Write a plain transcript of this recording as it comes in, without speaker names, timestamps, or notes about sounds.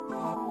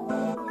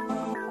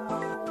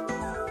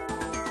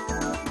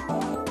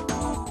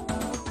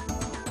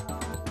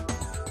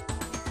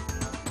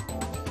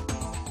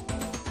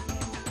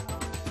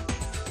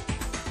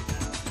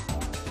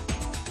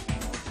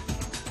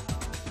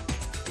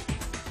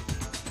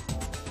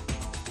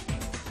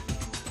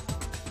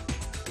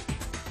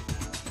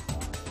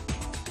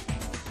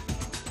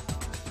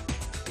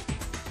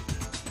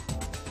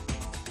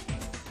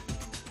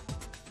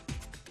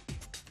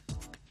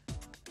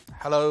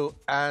Hello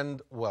and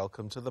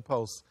welcome to The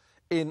Pulse.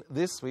 In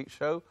this week's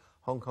show,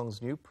 Hong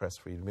Kong's new Press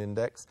Freedom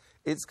Index,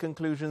 its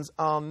conclusions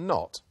are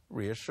not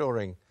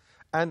reassuring.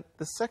 And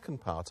the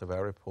second part of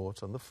our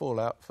report on the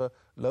fallout for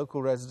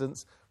local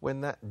residents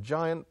when that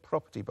giant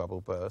property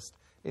bubble burst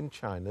in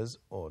China's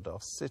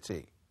Ordos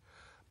city.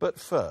 But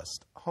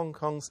first, Hong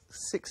Kong's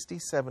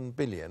 67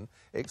 billion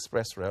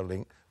express rail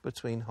link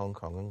between Hong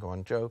Kong and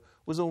Guangzhou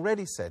was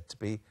already said to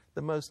be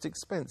the most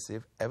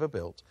expensive ever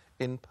built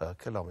in per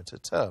kilometre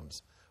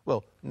terms.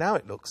 Well, now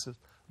it looks as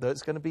though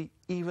it's going to be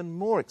even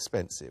more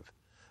expensive.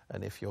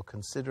 And if you're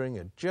considering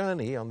a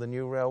journey on the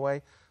new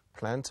railway,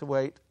 plan to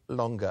wait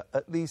longer,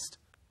 at least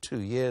 2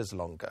 years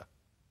longer.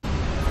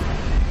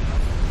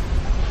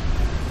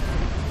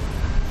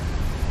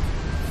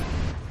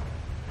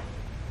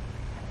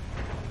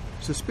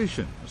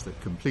 Suspicions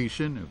that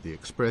completion of the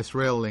express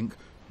rail link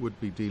would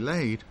be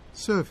delayed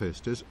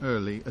surfaced as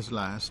early as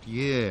last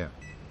year.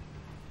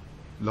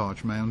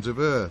 Large mounds of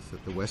earth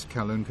at the West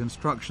Kowloon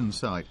construction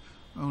site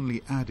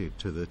only added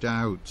to the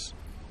doubts.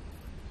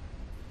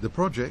 The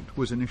project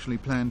was initially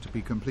planned to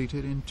be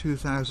completed in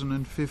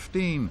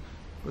 2015,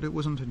 but it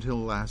wasn't until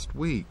last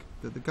week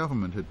that the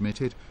government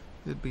admitted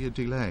there'd be a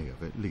delay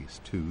of at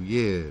least 2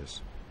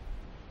 years.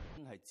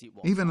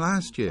 Even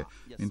last year,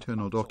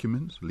 internal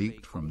documents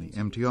leaked from the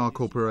MTR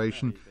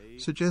Corporation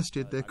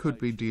suggested there could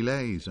be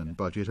delays and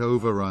budget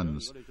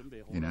overruns.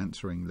 In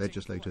answering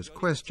legislators'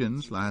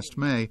 questions last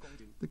May,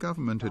 the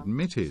government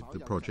admitted the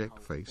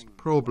project faced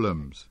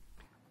problems.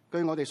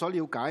 據我哋所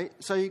了解，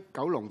西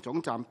九龍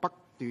總站北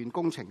段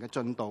工程嘅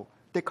進度，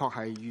的確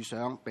係遇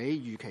上比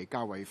預期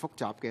較為複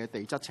雜嘅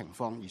地質情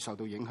況而受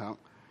到影響。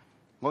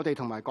我哋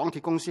同埋港鐵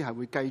公司係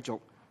會繼續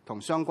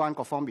同相關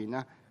各方面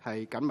呢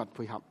係緊密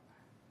配合，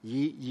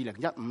以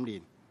2015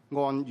年按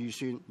預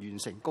算完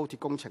成高鐵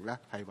工程呢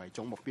係為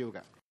總目標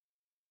嘅。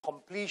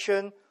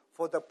Completion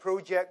for the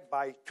project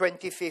by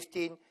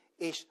 2015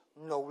 is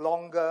no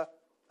longer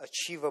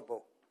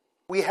achievable.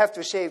 We have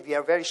to say we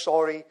are very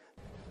sorry.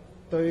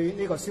 對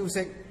呢個消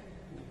息，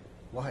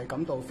我係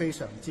感到非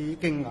常之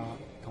驚訝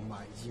同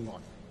埋意外。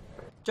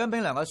張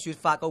炳良嘅説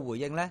法個回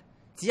應呢，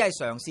只係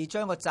嘗試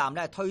將個站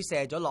呢推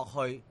卸咗落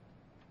去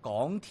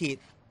港鐵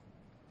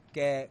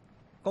嘅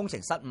工程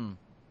失誤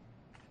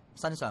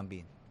身上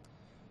邊，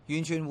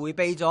完全迴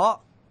避咗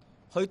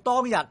佢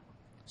當日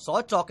所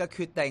作嘅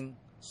決定、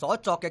所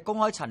作嘅公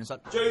開陳述。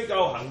追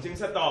究行政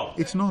失當。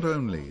It's not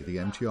only the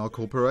MTR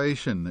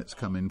Corporation that's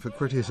come in for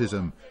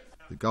criticism.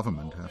 The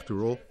government,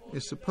 after all,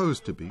 is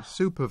supposed to be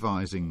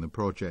supervising the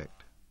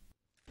project.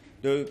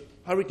 The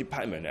Highway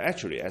Department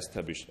actually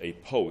established a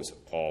post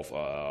of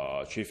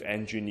chief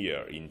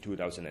engineer in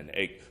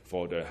 2008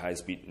 for the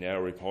high-speed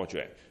railway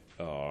project.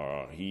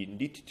 He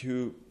needed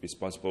to be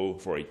responsible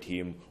for a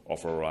team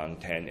of around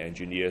 10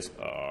 engineers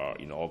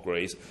in all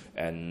grades,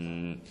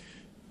 and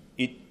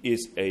it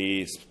is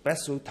a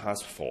special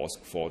task force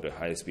for the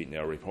high-speed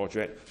railway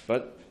project,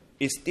 but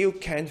it still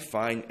can't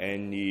find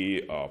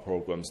any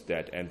programs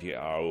that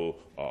MTR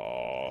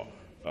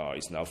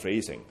is now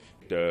facing.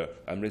 The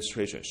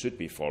administration should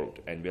be followed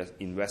and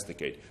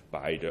investigated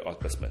by the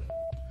Ombudsman.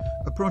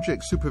 A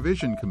project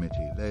supervision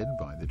committee led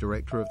by the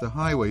director of the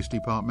Highways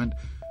Department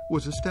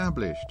was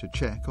established to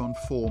check on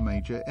 4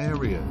 major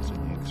areas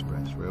in the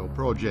express rail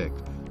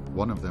project.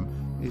 One of them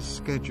is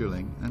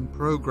scheduling and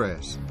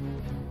progress.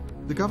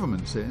 The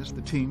government says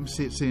the team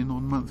sits in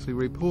on monthly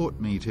report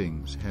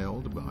meetings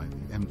held by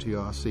the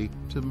MTRC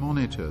to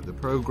monitor the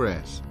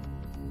progress.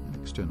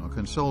 An external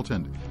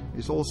consultant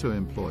is also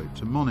employed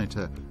to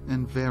monitor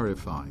and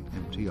verify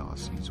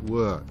MTRC's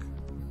work.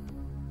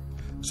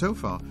 So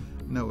far,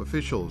 no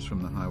officials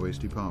from the Highways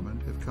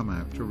Department have come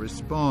out to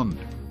respond.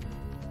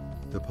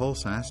 The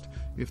Pulse asked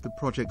if the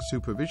Project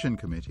Supervision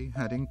Committee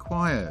had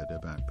inquired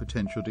about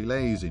potential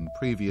delays in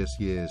previous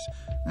years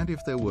and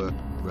if there were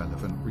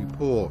relevant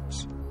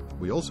reports.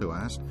 We also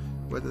asked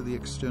whether the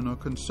external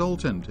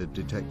consultant had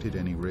detected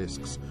any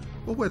risks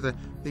or whether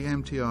the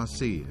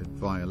MTRC had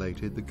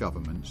violated the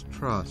government's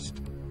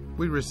trust.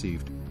 We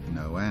received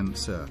no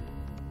answer.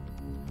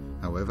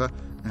 However,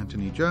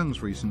 Anthony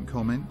Cheung's recent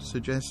comments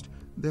suggest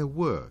there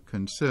were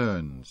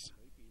concerns.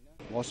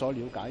 我所了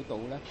解到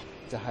呢，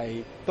就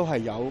係都係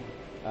有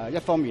一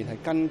方面係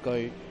根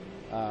據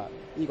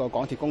呢個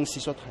港鐵公司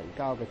所提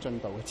交嘅進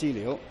度嘅資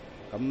料，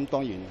咁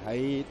當然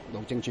喺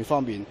路政署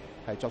方面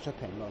係作出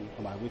評論，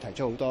同埋會提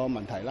出好多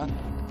問題啦。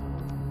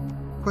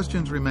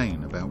Questions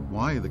remain about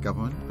why the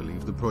government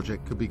believed the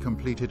project could be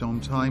completed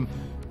on time,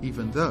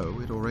 even though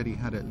it already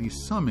had at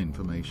least some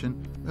information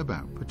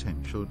about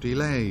potential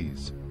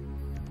delays.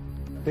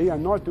 They are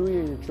not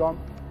doing the job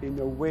in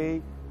a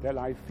way that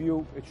I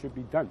feel it should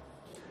be done.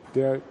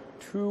 There are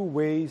 2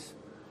 ways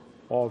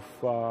of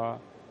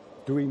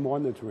doing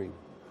monitoring.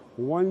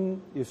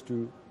 One is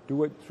to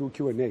do it through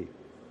Q&A.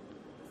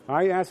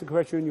 I ask a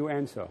question, you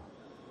answer,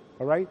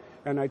 all right?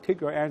 And I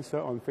take your answer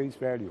on face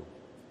value.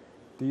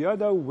 The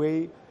other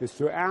way is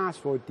to ask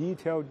for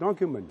detailed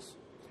documents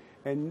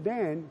and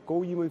then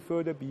go even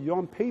further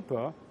beyond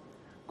paper,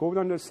 go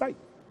on the site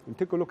and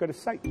take a look at the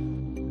site.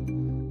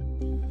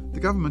 The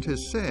government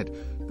has said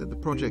that the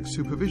Project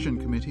Supervision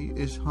Committee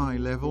is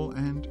high-level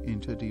and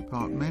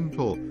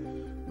interdepartmental.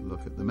 A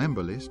look at the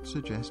member list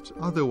suggests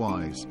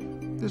otherwise.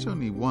 There's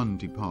only one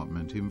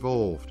department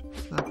involved,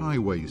 the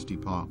Highways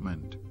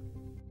Department.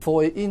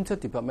 For an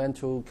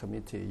interdepartmental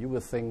committee, you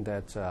would think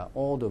that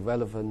all the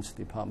relevant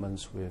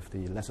departments with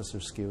the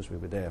necessary skills will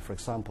be there. For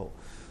example,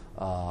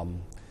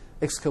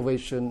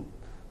 excavation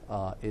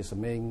is the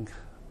main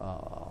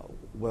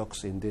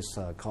works in this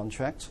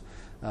contract,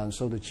 and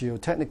so the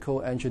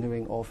geotechnical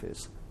engineering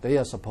office, they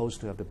are supposed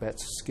to have the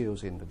best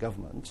skills in the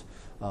government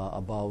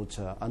about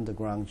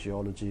underground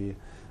geology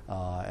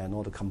and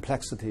all the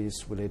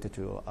complexities related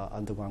to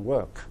underground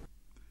work.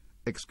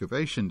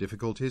 Excavation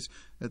difficulties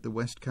at the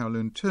West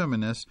Kowloon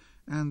terminus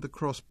and the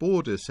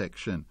cross-border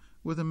section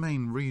were the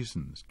main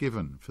reasons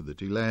given for the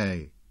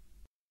delay.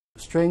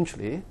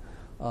 Strangely,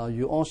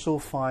 you also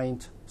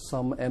find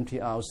some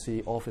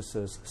MTRC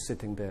officers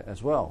sitting there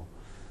as well.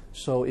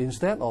 So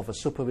instead of a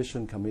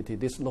supervision committee,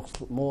 this looks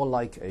more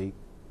like a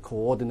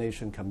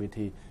coordination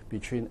committee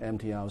between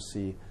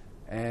MTRC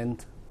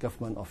and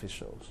government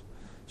officials.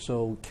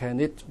 So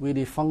can it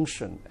really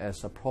function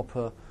as a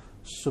proper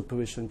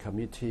supervision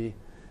committee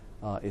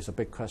is a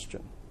big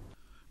question.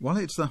 While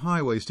it's the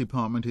Highways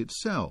Department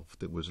itself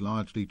that was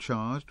largely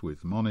charged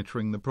with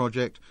monitoring the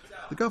project,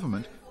 the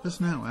government has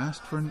now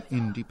asked for an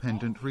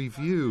independent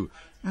review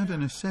and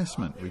an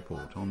assessment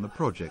report on the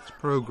project's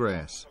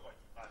progress.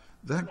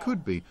 That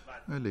could be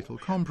a little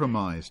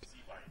compromised,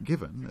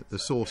 given that the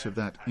source of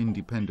that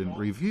independent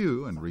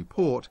review and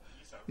report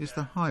is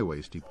the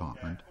Highways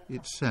Department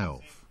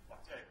itself.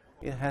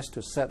 It has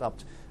to set up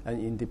an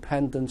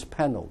independent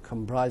panel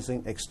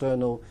comprising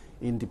external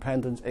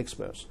independent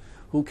experts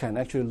who can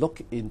actually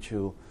look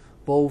into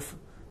both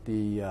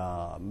the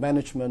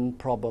management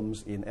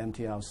problems in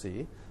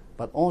MTRC,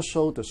 but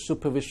also the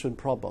supervision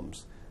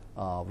problems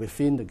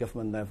within the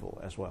government level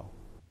as well.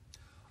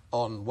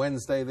 On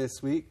Wednesday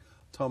this week,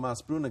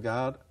 Thomas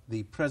Brunegard,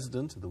 the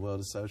president of the World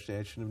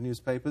Association of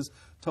Newspapers,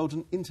 told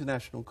an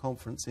international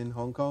conference in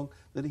Hong Kong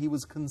that he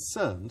was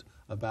concerned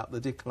about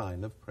the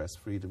decline of press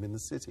freedom in the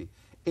city.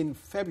 In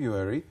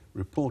February,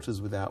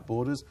 Reporters Without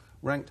Borders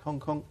ranked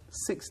Hong Kong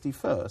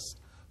 61st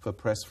for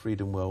press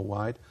freedom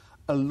worldwide,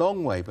 a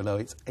long way below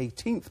its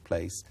 18th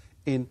place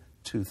in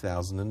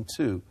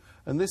 2002.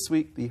 And this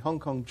week, the Hong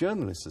Kong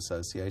Journalists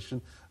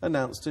Association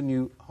announced a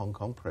new Hong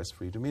Kong Press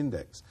Freedom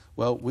Index.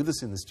 Well, with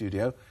us in the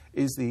studio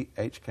is the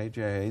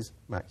HKJA's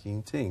Mak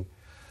Ying Ting.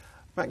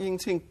 Mak Ying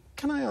Ting,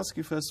 can I ask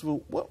you first of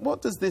all,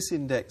 what does this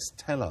index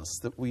tell us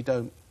that we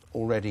don't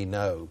already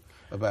know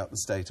about the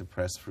state of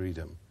press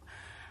freedom?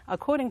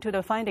 According to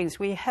the findings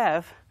we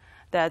have,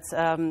 that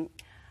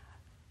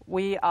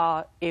we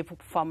are, if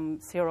from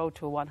 0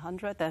 to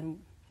 100,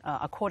 then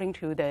according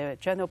to the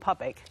general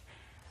public,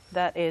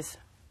 that is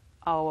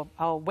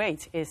our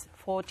weight is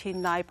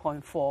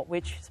 49.4,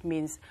 which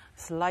means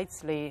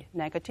slightly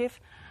negative,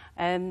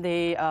 and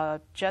the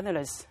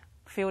journalists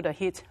feel the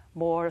hit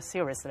more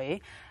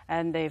seriously,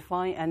 and they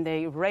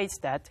rate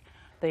that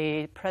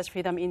the press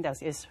freedom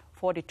index is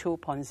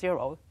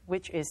 42.0,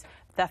 which is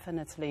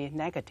definitely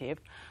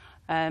negative.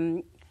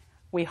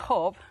 We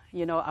hope,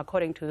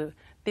 according to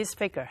this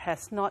figure,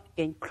 has not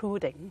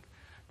including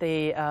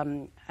the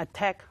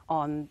attack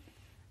on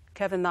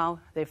Kevin Lau,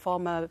 the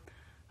former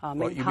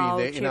what you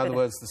mean, in other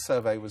words, the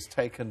survey was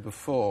taken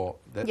before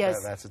that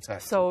attack took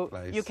place? So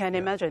you can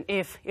imagine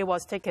if it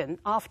was taken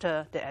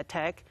after the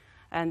attack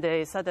and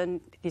the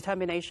sudden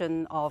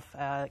determination of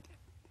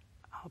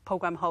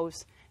program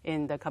hosts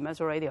in the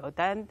commercial radio,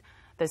 then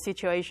the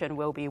situation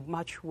will be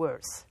much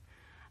worse.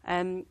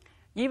 And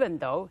even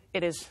though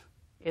it's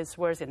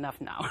worse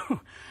enough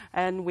now.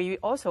 And we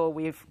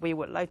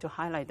would like to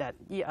highlight that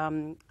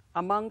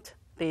among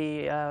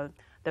the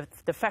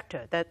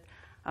factor that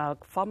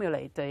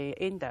formulate the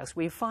index,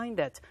 we find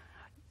that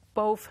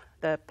both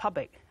the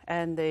public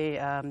and the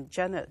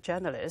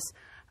journalists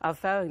are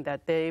feeling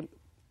that the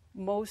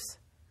most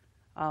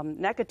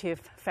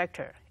negative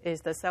factor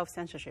is the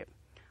self-censorship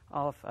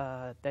of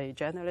the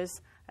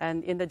journalists.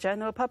 And in the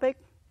general public,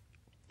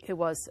 it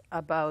was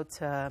about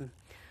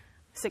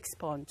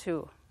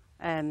 6.2.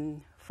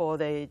 And for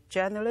the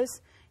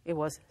journalists, it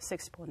was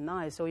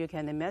 6.9. So you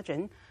can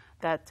imagine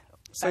that.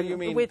 So you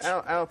mean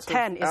out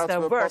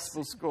of a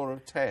possible score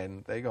of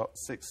 10, they got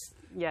 6?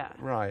 Yeah.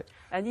 Right.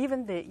 And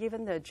even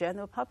the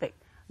general public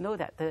know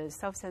that the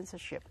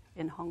self-censorship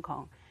in Hong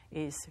Kong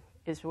is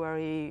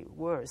very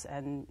worse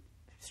and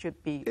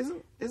should be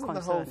Isn't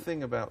the whole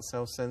thing about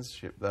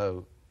self-censorship,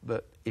 though,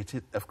 that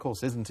it of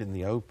course isn't in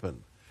the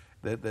open?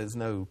 There's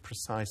no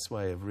precise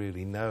way of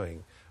really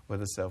knowing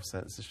whether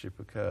self-censorship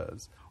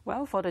occurs.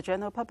 Well, for the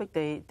general public,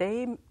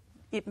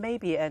 it may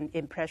be an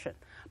impression,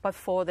 but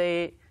for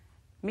the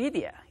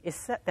media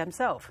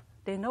themselves,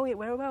 they know it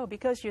very well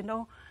because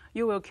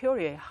you will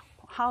curious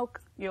how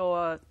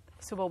your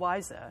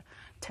supervisor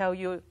tell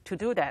you to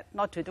do that,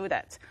 not to do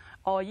that,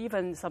 or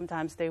even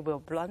sometimes they will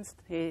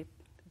bluntly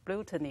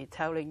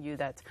telling you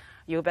that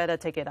you better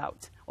take it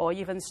out, or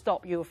even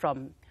stop you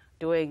from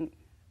doing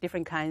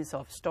different kinds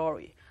of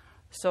story.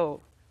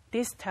 So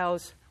this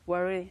tells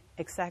very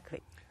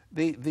exactly.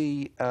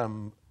 The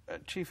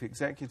chief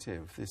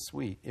executive this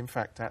week, in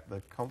fact, at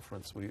the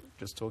conference we were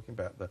just talking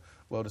about, the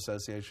World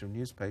Association of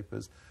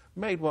Newspapers,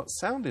 made what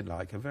sounded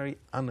like a very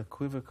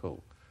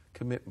unequivocal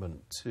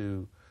commitment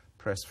to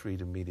press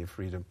freedom, media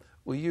freedom.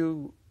 Were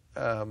you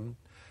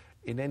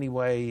in any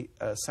way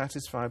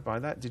satisfied by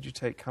that? Did you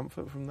take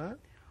comfort from that?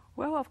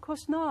 Well, of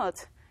course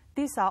not.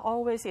 These are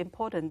always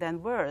important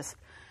than words.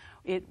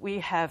 We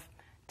have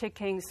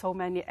taken so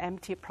many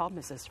empty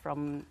promises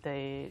from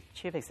the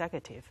chief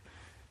executive.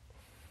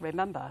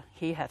 Remember,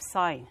 he has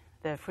signed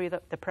the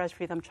Press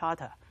Freedom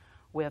Charter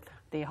with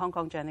the Hong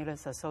Kong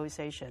Journalists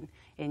Association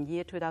in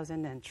year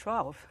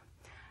 2012.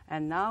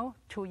 And now,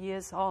 2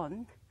 years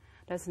on,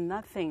 there's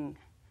nothing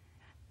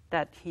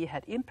that he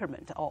had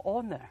implemented or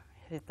honored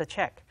the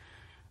check.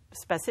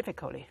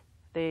 Specifically,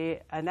 the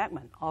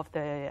enactment of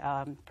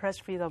the Press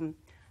Freedom,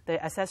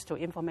 the Access to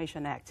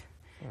Information Act.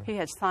 He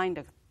has signed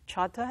the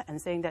charter and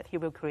saying that he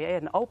will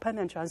create an open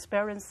and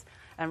transparent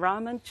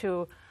environment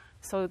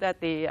so that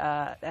the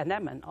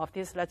enactment of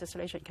this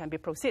legislation can be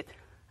proceeded.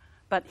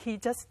 But he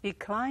just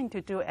declined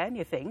to do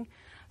anything.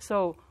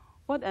 So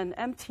what an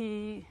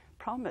empty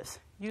promise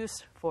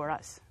used for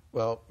us.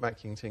 Well, Matt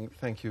Kingting,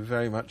 thank you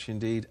very much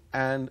indeed,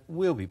 and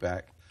we'll be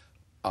back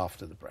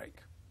after the break.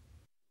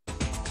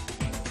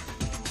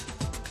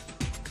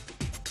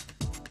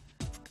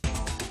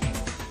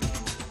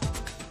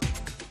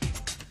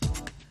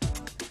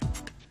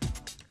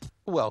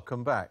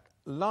 Welcome back.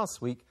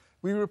 Last week,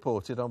 we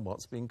reported on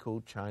what's been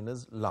called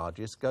China's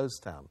largest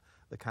ghost town,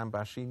 the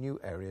Kambashi New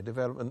Area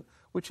Development,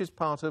 which is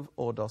part of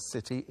Ordos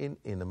city in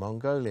Inner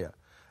Mongolia.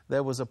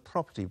 There was a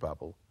property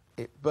bubble.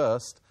 It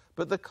burst,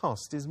 but the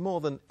cost is more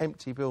than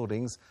empty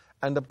buildings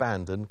and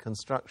abandoned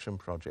construction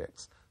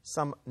projects.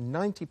 Some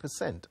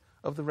 90%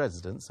 of the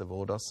residents of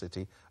Ordos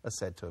city are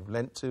said to have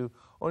lent to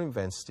or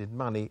invested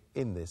money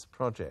in this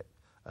project.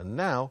 And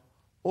now,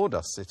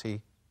 Ordos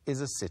city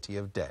is a city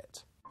of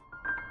debt.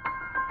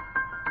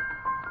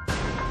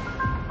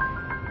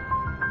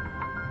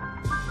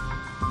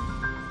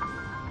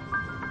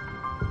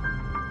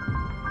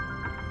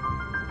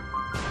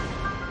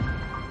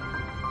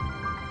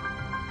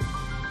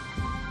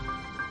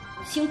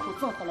辛苦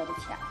挣回来的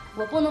钱，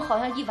我不能好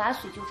像一碗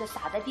水就这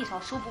洒在地上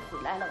收不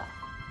回来了吧？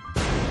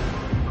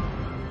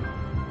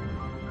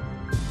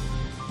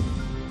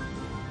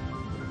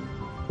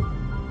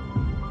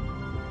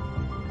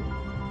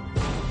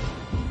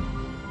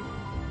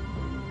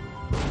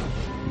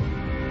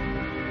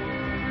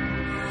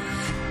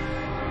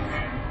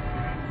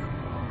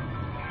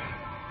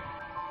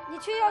你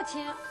去要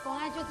钱，公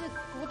安就是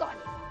堵到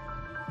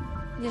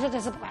你。你说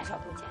这是不管小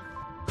偷钱？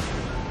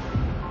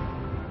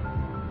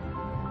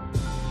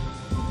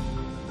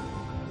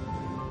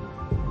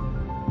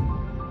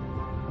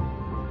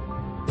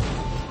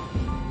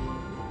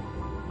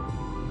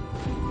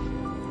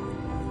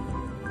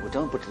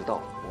真不知道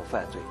我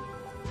犯罪，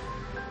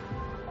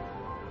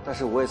但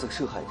是我也是个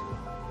受害者，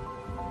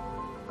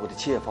我的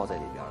钱也放在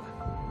里边了。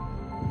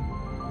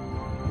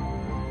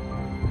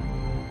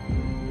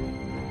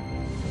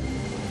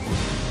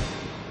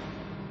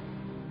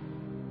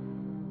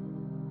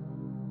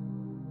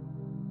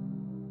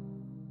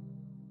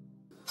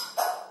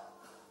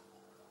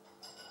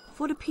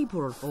For the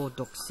people of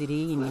Ordos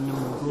City in Inner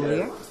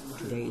Mongolia,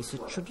 today is a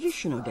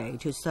traditional day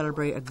to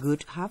celebrate a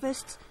good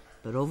harvest,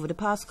 but over the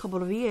past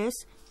couple of years,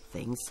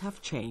 things have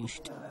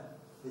changed.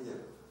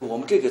 我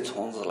们这个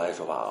村子来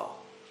说吧，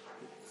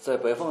在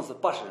80%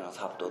上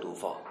差不多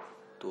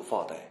都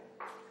放贷，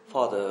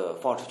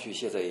放出去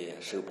现在也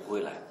收不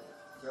回来。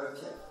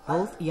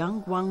Both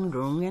Yang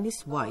Guangrong and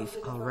his wife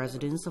are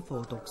residents of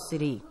Ordos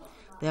City.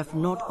 They have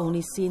not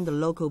only seen the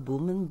local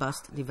boom and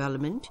bust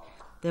development,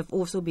 they have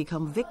also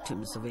become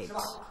victims of it.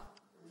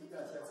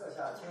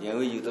 因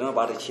为有的人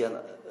把这钱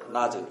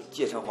拿走，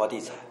借成房地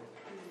产，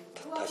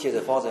他现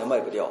在房子也卖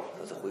不掉，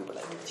他是回不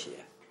来这个钱。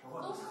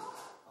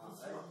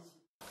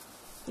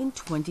In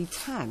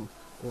 2010,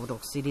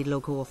 Ordos City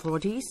local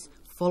authorities,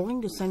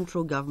 following the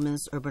central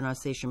government's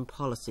urbanization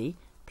policy,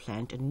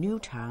 planned a new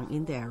town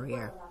in the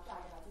area.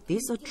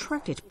 This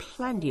attracted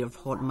plenty of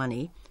hot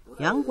money.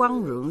 Yang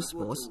Guangrong's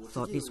boss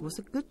thought this was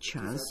a good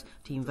chance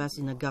to invest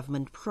in a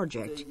government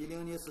project.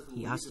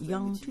 He asked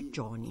Yang to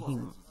join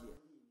him.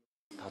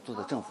 他住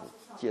在政府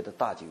借的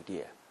大酒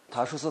店，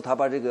他说是他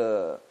把这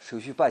个手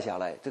续办下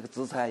来，这个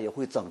资产也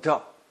会增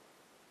长。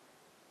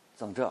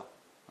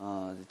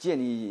借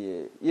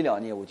你1-2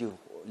年，我就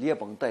连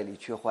本带利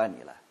全还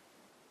你了。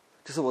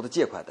这是我的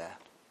借款单，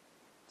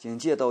仅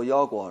借到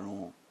杨光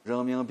荣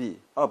人民币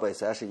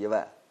231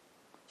万，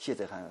现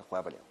在还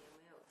还不了。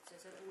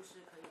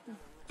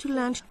To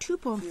lend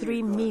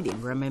 2.3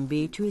 million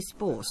RMB to his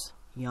boss,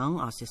 Yang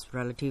asked his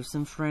relatives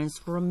and friends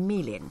for $1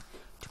 million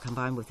to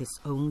combine with his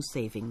own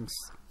savings.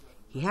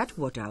 He had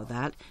worked out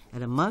that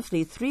at a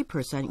monthly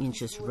 3%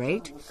 interest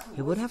rate,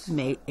 he would have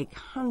made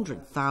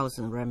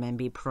 800,000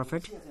 RMB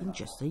profit in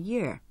just a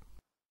year.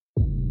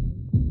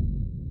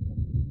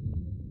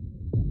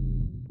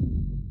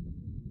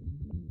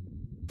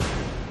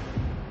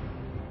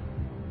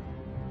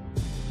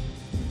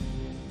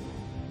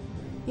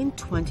 In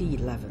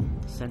 2011,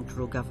 the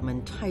central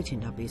government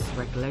tightened up its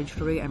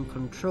regulatory and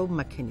control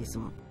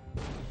mechanism.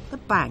 The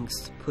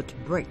banks put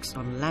brakes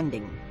on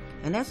lending,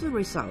 and as a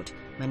result,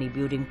 many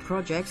building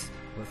projects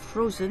were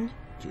frozen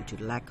due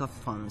to lack of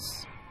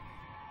funds.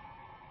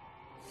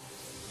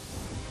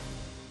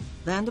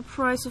 Then the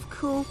price of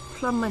coal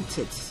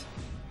plummeted.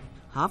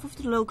 Half of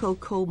the local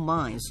coal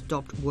mines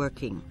stopped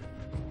working.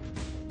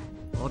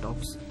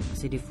 Ordos, a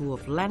city full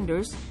of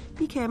lenders,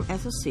 became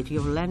as a city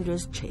of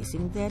lenders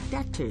chasing their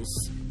debtors.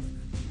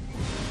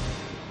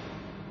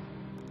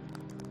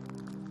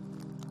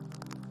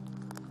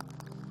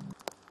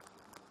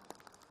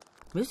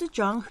 Mr.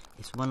 Zhang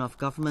is one of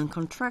government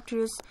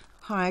contractors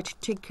hired to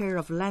take care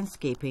of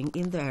landscaping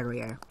in the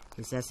area.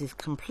 He says he's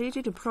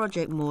completed the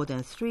project more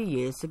than 3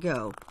 years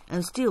ago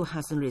and still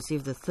hasn't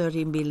received the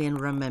 30 million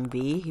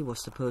renminbi he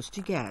was supposed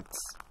to get.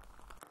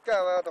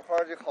 干完的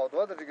话，就好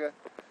多的这个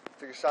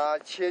沙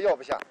钱要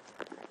不下，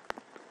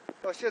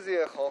到现在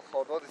也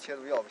好多的钱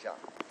都要不下，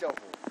政府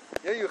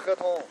也有合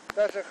同，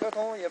但是合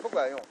同也不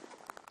管用。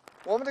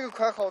我们这个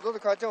款好多的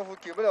款政府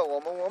给不了我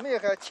们，我们也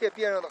还欠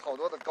别人的好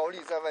多的高利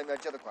在外面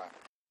借的款。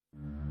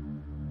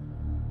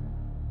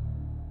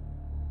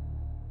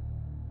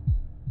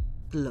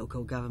 The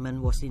local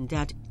government was in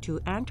debt to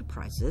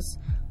enterprises.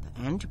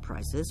 The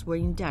enterprises were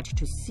in debt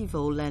to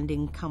civil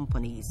lending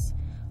companies.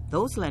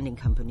 Those lending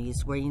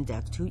companies were in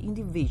debt to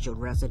individual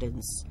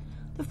residents.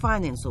 The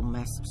financial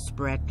mess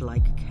spread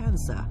like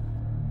cancer.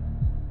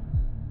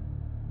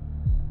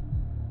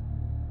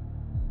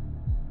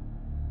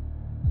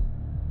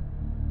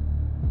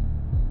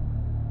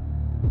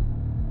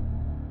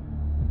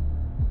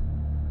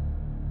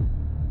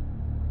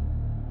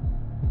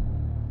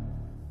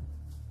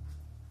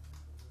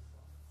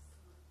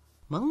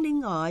 Meng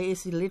Lingai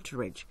is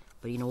illiterate,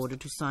 but in order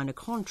to sign a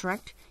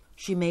contract,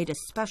 she made a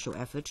special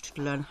effort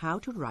to learn how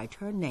to write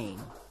her name.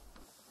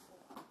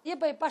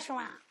 180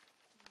万，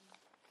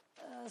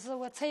是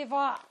我采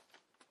访，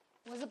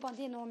我是本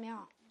地农民。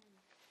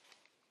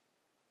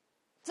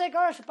这个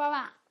28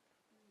万，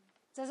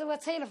这是我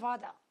采了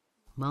房的。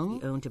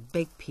 Meng owned a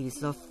big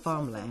piece of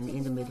farmland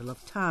in the middle of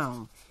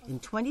town. In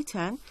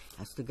 2010,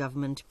 as the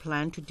government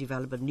planned to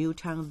develop a new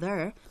town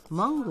there,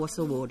 Meng was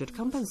awarded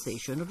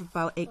compensation of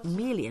about 8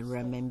 million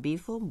renminbi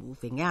for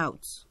moving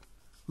out.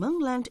 Meng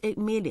lent 8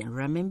 million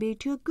renminbi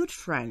to a good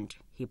friend.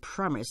 He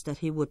promised that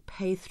he would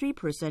pay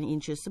 3%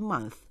 interest a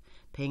month,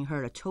 paying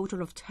her a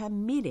total of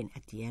 10 million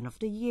at the end of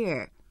the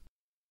year.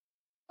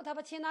 他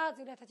把钱拿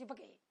走了，他就不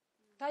给，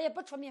他也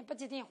不出面，不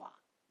接电话。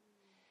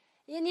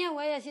 1年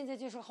我也现在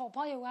就是好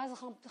朋友，我还是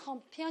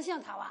很偏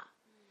向他哇，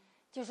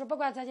就是不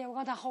管咋地，我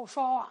跟他好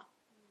说啊，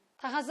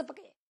他还是不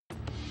给。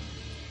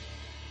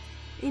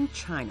 In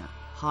China,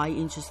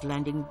 high-interest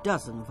lending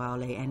doesn't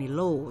violate any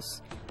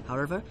laws.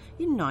 However,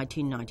 in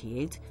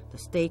 1998, the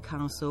State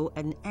Council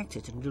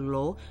enacted a new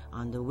law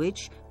under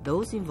which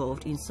those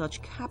involved in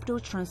such capital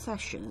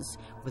transactions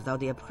without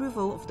the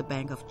approval of the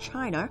Bank of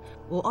China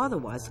or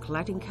otherwise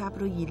collecting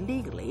capital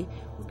illegally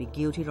would be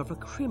guilty of a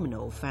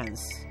criminal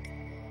offense.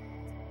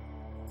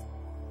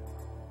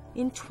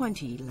 In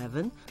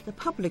 2011, the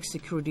Public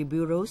Security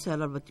Bureau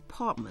set up a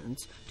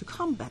department to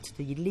combat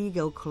the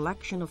illegal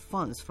collection of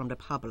funds from the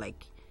public.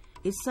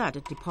 It said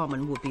the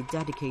department would be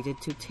dedicated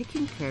to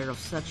taking care of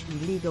such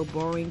illegal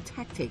borrowing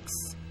tactics.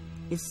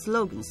 Its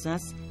slogan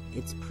says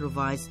it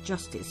provides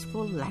justice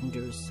for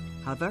lenders.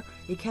 However,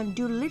 it can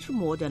do little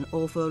more than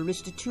offer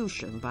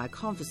restitution by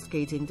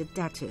confiscating the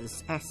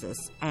debtors'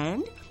 assets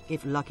and,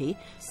 if lucky,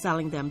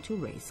 selling them to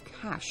raise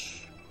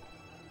cash.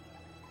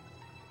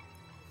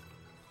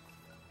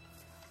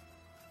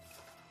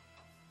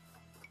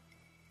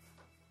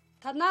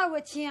 他拿我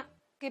钱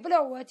给不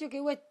了我，就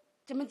给我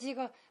这么几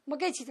个，没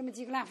给起这么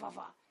几个烂方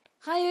法。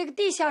还有一个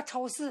地下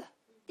超市，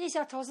地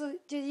下超市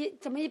就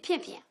这么一片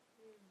片。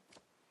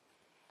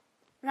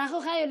然后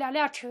还有2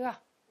辆车，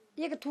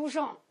一个途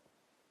胜，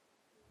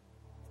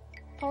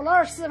跑了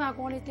24万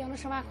公里，顶了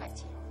10万块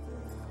钱。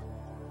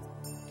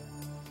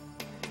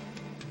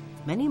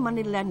 Many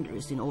money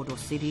lenders in Ordos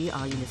City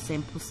are in the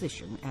same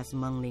position as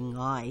Meng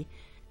Lingai.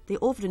 They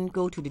often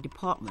go to the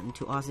department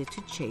to ask it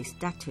to chase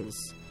debtors.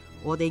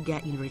 All they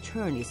get in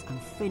return is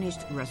unfinished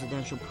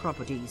residential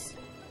properties.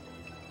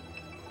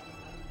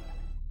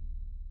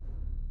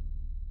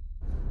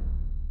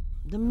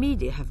 The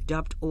media have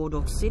dubbed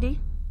Ordos City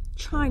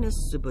China's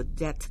super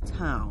debt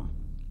town,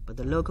 but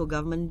the local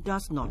government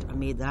does not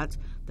admit that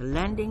the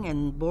lending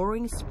and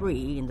borrowing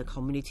spree in the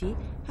community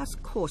has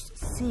caused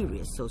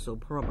serious social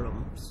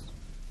problems.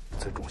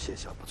 这种现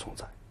象不存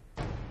在，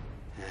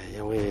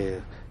因为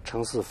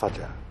城市发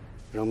展，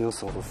人民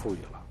生活富裕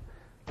了，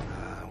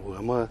我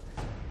们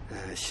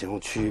兴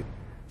趣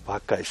把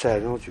改善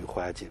人居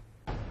环境，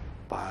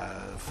把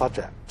发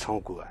展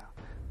成果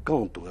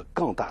更多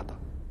更大的，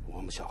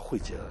我们想惠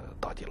及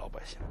当地老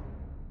百姓。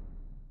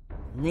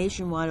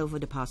 Nationwide, over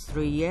the past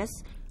 3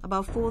 years,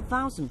 about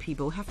 4,000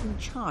 people have been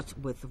charged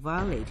with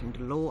violating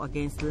the law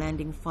against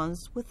lending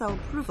funds without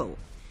approval.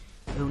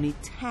 Only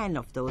 10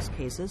 of those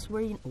cases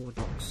were in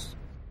Ordos.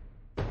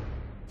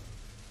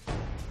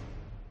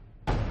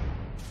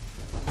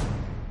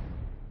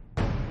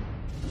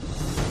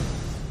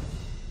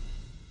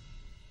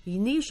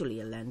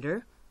 Initially a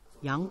lender,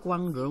 Yang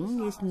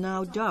Guangrong is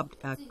now dubbed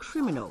a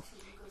criminal,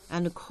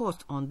 and the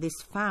cost on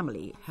this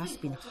family has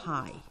been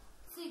high.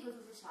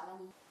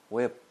 我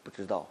也不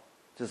知道，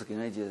这是给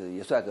人家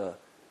也算个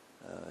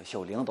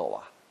小领导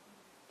吧，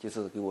就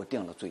是给我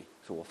定了罪，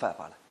说我犯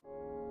法了。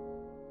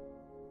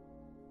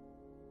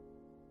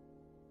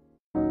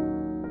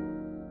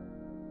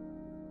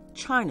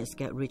 China's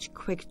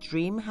get-rich-quick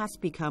dream has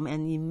become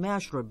an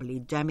immeasurably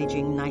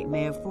damaging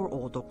nightmare for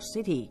Ordos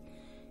City.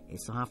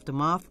 Its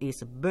aftermath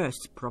is a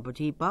burst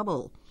property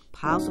bubble,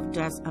 piles of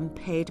debts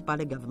unpaid by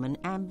the government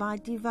and by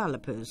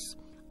developers,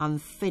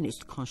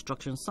 unfinished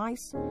construction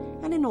sites,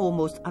 and an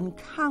almost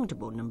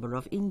uncountable number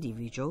of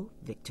individual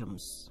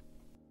victims.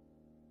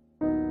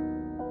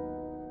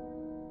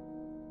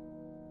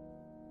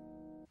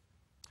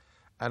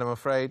 And I'm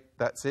afraid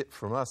that's it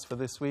from us for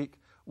this week.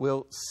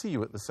 We'll see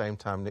you at the same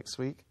time next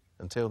week.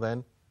 Until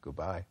then,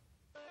 goodbye.